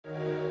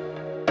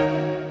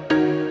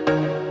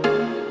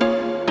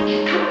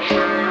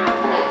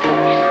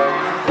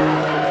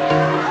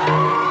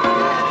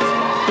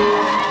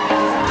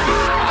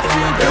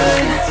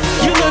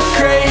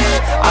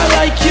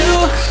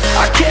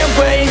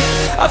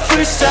Our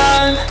first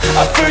time,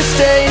 our first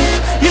date.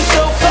 You're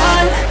so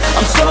fine,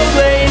 I'm so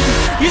late.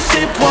 You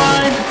sip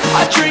wine,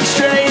 I drink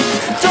straight.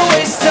 Don't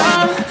waste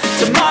time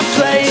to my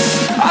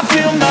place. I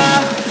feel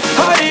my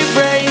heart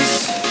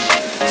erase.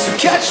 So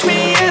catch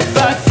me if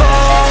I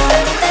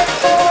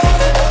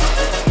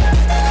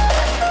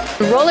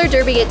fall. Roller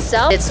derby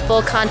itself, it's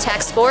full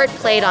contact sport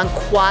played on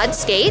quad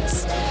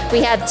skates.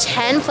 We have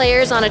 10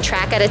 players on a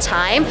track at a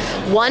time.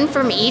 One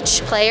from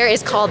each player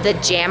is called the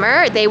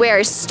jammer. They wear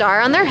a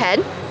star on their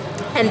head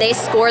and they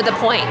score the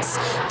points.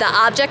 The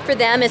object for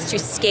them is to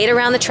skate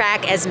around the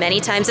track as many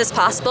times as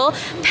possible,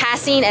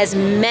 passing as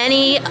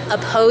many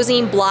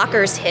opposing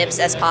blockers' hips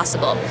as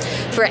possible.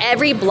 For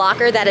every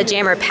blocker that a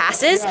jammer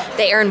passes,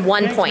 they earn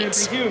 1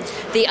 point.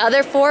 The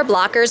other 4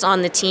 blockers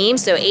on the team,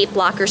 so 8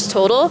 blockers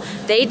total,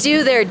 they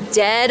do their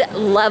dead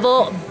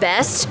level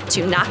best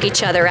to knock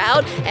each other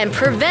out and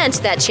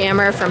prevent that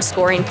jammer from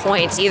scoring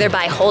points, either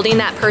by holding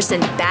that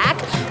person back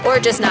or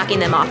just knocking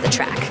them off the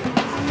track.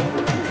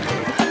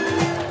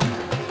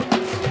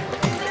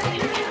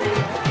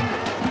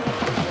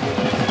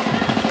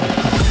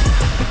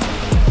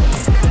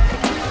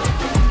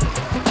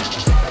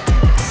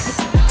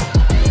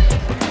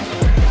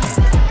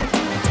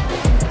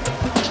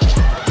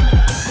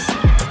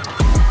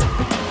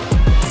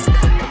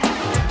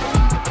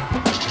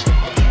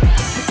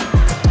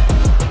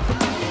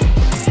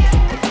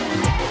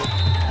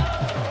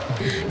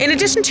 In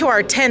addition to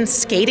our 10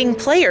 skating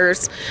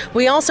players,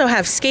 we also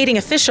have skating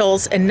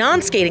officials and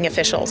non-skating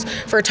officials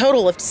for a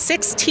total of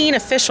 16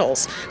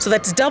 officials. So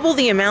that's double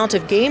the amount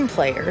of game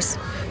players.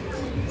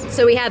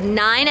 So we have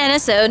 9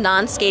 NSO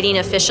non-skating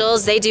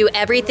officials. They do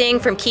everything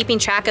from keeping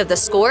track of the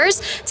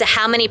scores to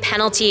how many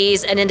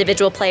penalties an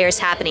individual player is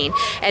happening.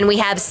 And we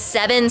have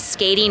 7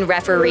 skating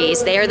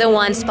referees. They are the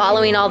ones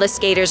following all the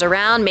skaters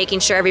around, making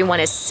sure everyone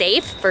is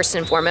safe, first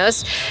and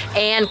foremost,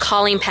 and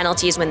calling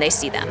penalties when they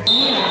see them.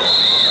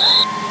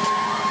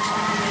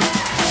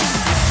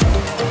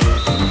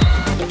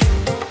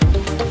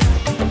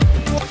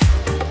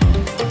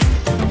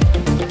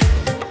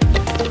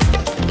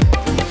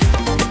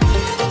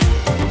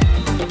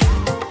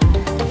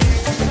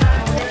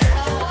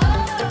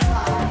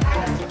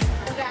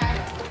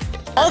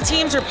 All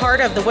teams are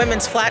part of the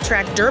Women's Flat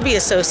Track Derby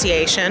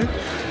Association.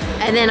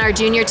 And then our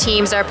junior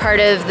teams are part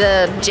of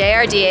the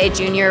JRDA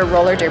Junior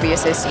Roller Derby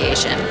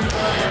Association.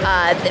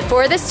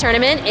 For this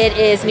tournament, it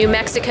is New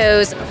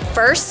Mexico's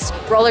first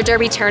roller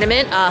derby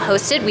tournament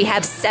hosted. We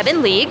have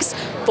 7 leagues,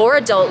 4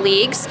 adult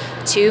leagues,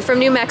 2 from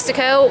New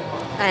Mexico,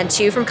 and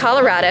 2 from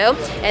Colorado,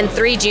 and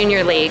 3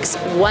 junior leagues,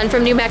 1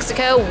 from New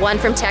Mexico, 1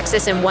 from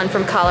Texas, and 1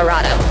 from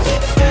Colorado.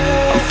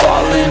 I'm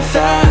falling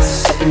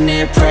fast, sitting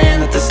here praying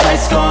that this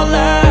night's gonna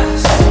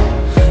last.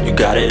 You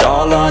got it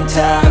all on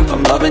tap,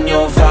 I'm loving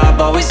your vibe,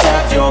 always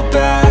have your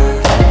back.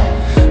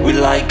 We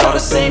like all the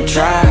same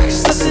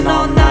tracks, listen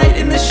all night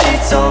in the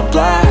sheets all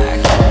black.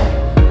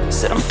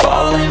 Said I'm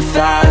falling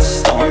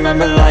fast, don't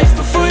remember life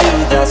before you,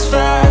 that's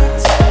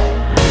fact.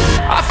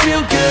 I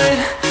feel good,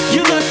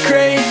 you look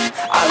great,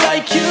 I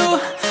like you,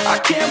 I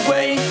can't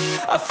wait,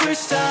 a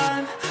first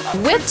time.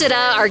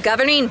 WFDA, our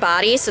governing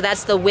body, so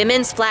that's the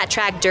Women's Flat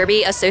Track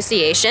Derby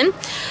Association.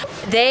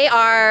 They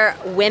are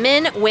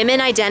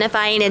women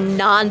identifying and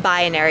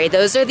non-binary.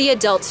 Those are the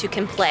adults who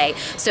can play.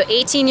 So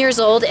 18 years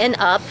old and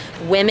up,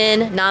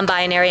 women,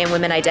 non-binary, and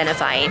women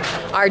identifying.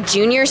 Our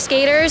junior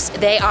skaters,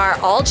 they are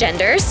all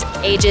genders,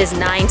 ages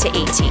 9 to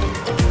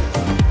 18.